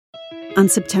On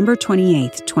September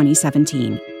 28,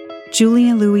 2017,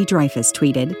 Julia Louis-Dreyfus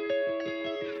tweeted,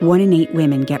 "1 in 8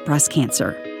 women get breast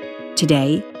cancer.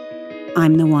 Today,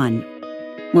 I'm the one."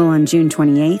 Well, on June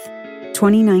 28,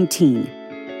 2019,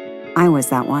 I was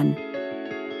that one.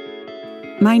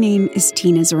 My name is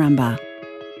Tina Zaremba.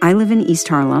 I live in East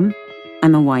Harlem.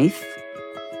 I'm a wife.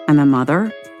 I'm a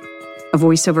mother, a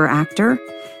voiceover actor,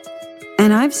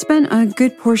 and I've spent a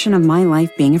good portion of my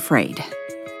life being afraid,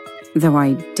 though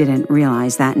I didn't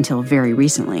realize that until very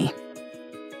recently.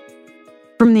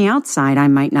 From the outside, I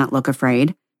might not look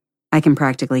afraid. I can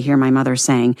practically hear my mother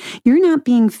saying, "You're not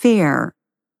being fair.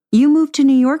 You moved to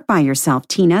New York by yourself,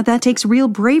 Tina. That takes real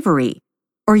bravery.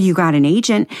 Or you got an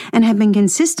agent and have been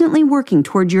consistently working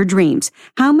toward your dreams.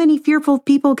 How many fearful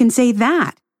people can say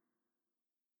that?"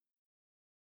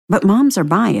 But moms are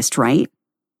biased, right?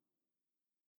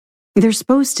 They're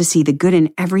supposed to see the good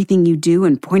in everything you do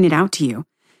and point it out to you.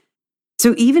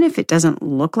 So even if it doesn't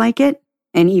look like it,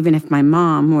 and even if my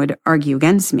mom would argue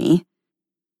against me,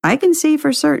 I can say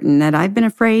for certain that I've been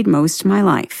afraid most of my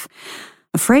life.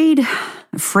 Afraid.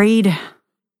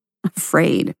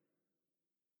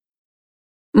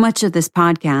 Much of this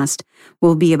podcast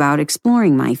will be about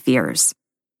exploring my fears,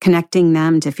 connecting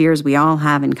them to fears we all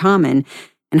have in common,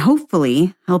 and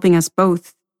hopefully helping us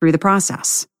both through the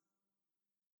process.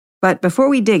 But before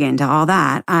we dig into all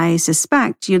that, I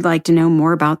suspect you'd like to know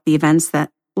more about the events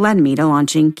that led me to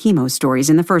launching Chemo Stories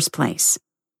in the first place.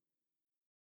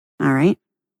 All right,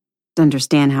 to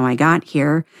understand how I got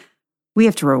here, we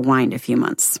have to rewind a few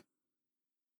months.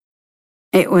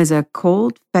 It was a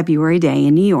cold February day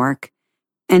in New York,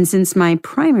 and since my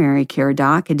primary care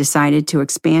doc had decided to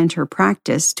expand her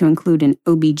practice to include an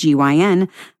OBGYN,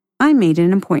 I made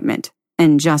an appointment.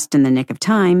 And just in the nick of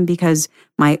time, because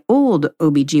my old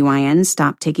OBGYN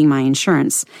stopped taking my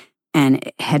insurance, and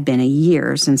it had been a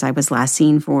year since I was last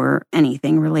seen for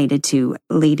anything related to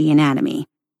lady anatomy.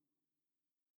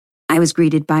 I was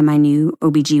greeted by my new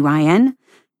OBGYN,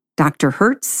 Dr.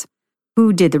 Hertz,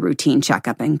 who did the routine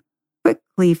checkup and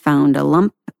quickly found a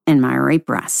lump in my right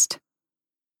breast.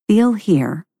 "Feel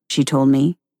here," she told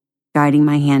me, guiding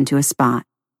my hand to a spot.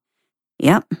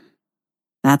 "Yep,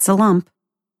 that's a lump."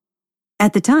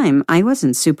 At the time, I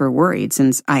wasn't super worried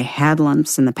since I had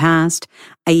lumps in the past.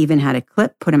 I even had a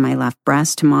clip put in my left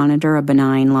breast to monitor a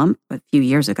benign lump a few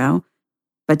years ago.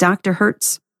 But Dr.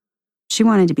 Hertz, she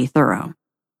wanted to be thorough.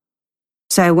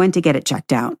 So I went to get it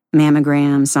checked out.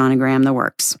 Mammogram, sonogram, the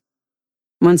works.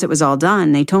 Once it was all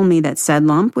done, they told me that said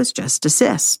lump was just a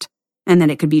cyst, and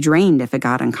that it could be drained if it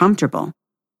got uncomfortable.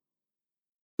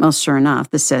 Well, sure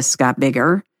enough, the cysts got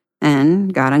bigger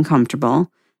and got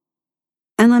uncomfortable.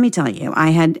 And let me tell you, I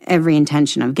had every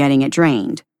intention of getting it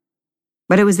drained.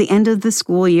 But it was the end of the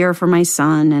school year for my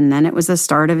son, and then it was the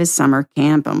start of his summer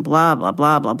camp, and blah, blah,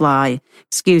 blah, blah, blah.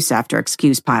 Excuse after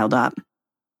excuse piled up.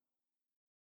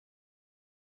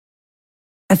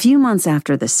 A few months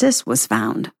after the cyst was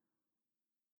found,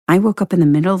 I woke up in the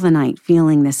middle of the night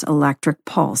feeling this electric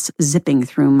pulse zipping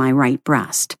through my right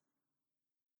breast.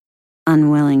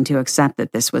 Unwilling to accept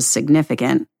that this was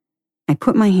significant, I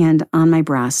put my hand on my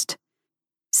breast,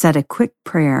 said a quick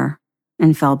prayer,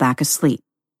 and fell back asleep.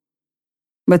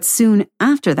 But soon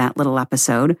after that little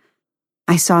episode,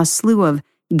 I saw a slew of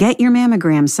 "Get your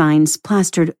mammogram" signs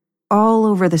plastered all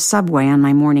over the subway on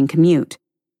my morning commute.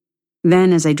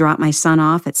 Then, as I dropped my son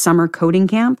off at summer coding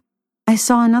camp, I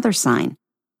saw another sign,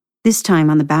 this time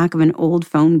on the back of an old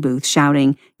phone booth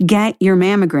shouting, "Get your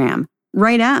mammogram,"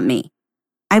 right at me.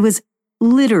 I was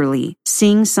literally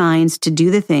seeing signs to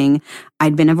do the thing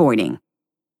I'd been avoiding.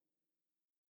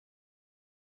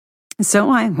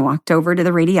 So I walked over to the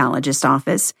radiologist's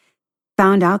office,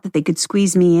 found out that they could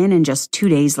squeeze me in just 2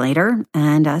 days later,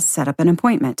 and set up an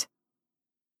appointment.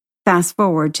 Fast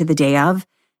forward to the day of,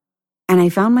 and I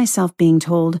found myself being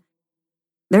told,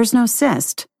 "There's no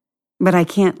cyst, but I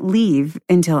can't leave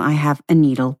until I have a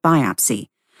needle biopsy."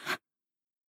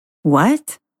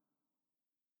 What?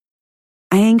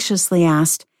 I anxiously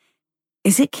asked,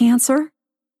 "Is it cancer?"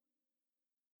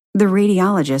 The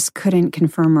radiologist couldn't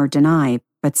confirm or deny,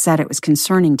 but said it was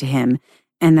concerning to him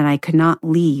and that I could not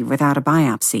leave without a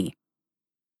biopsy.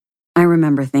 I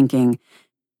remember thinking,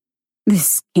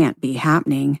 this can't be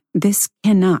happening. This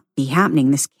cannot be happening.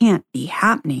 This can't be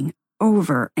happening,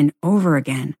 over and over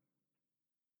again.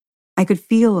 I could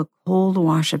feel a cold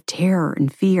wash of terror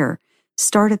and fear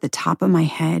start at the top of my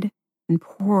head and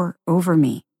pour over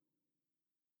me.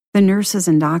 The nurses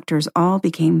and doctors all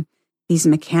became these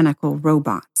mechanical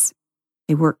robots.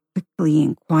 They worked quickly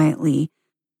and quietly,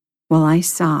 while I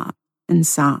sobbed and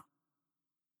sobbed.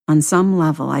 On some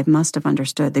level, I must have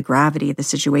understood the gravity of the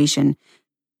situation,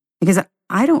 because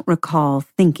I don't recall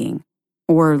thinking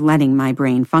or letting my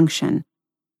brain function.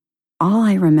 All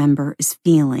I remember is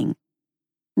feeling,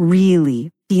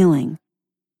 really feeling.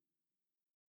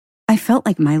 I felt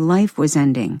like my life was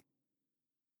ending.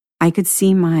 I could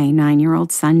see my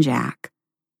 9-year-old son, Jack,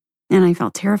 and I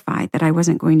felt terrified that I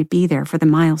wasn't going to be there for the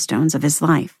milestones of his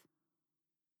life.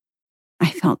 I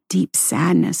felt deep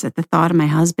sadness at the thought of my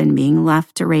husband being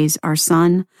left to raise our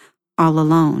son all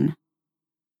alone.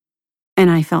 And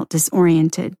I felt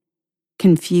disoriented,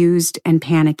 confused, and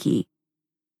panicky.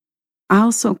 I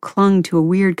also clung to a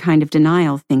weird kind of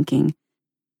denial, thinking,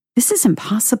 this isn't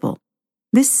possible.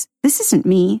 This isn't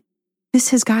me. This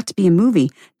has got to be a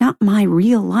movie, not my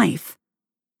real life.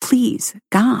 Please,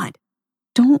 God,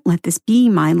 don't let this be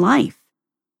my life.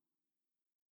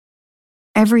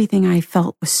 Everything I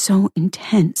felt was so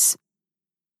intense.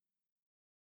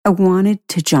 I wanted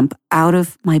to jump out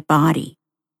of my body.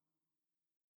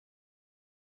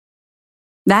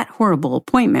 That horrible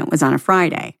appointment was on a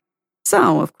Friday.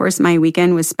 So, of course, my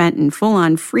weekend was spent in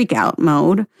full-on freak-out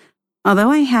mode. Although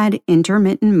I had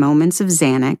intermittent moments of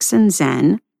Xanax and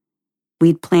Zen,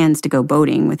 we'd plans to go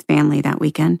boating with family that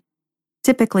weekend.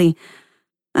 Typically,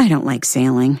 I don't like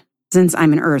sailing, since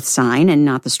I'm an earth sign and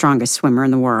not the strongest swimmer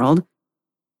in the world.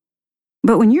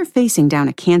 But when you're facing down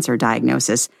a cancer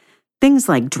diagnosis, things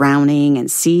like drowning and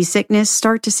seasickness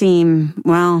start to seem,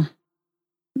 well,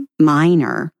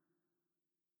 minor.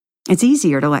 It's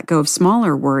easier to let go of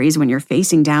smaller worries when you're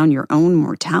facing down your own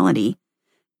mortality.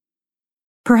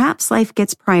 Perhaps life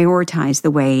gets prioritized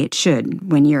the way it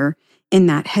should when you're in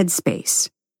that headspace.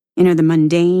 The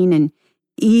mundane and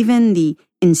even the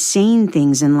insane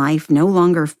things in life no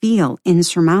longer feel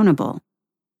insurmountable.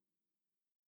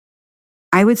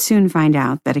 I would soon find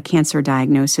out that a cancer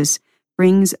diagnosis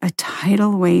brings a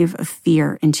tidal wave of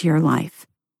fear into your life.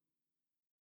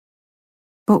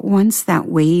 But once that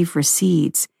wave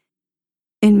recedes,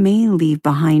 it may leave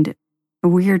behind a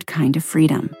weird kind of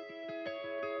freedom.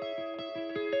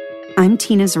 I'm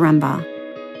Tina Zaremba.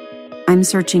 I'm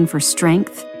searching for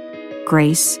strength,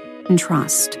 grace, and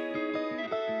trust.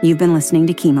 You've been listening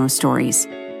to Chemo Stories.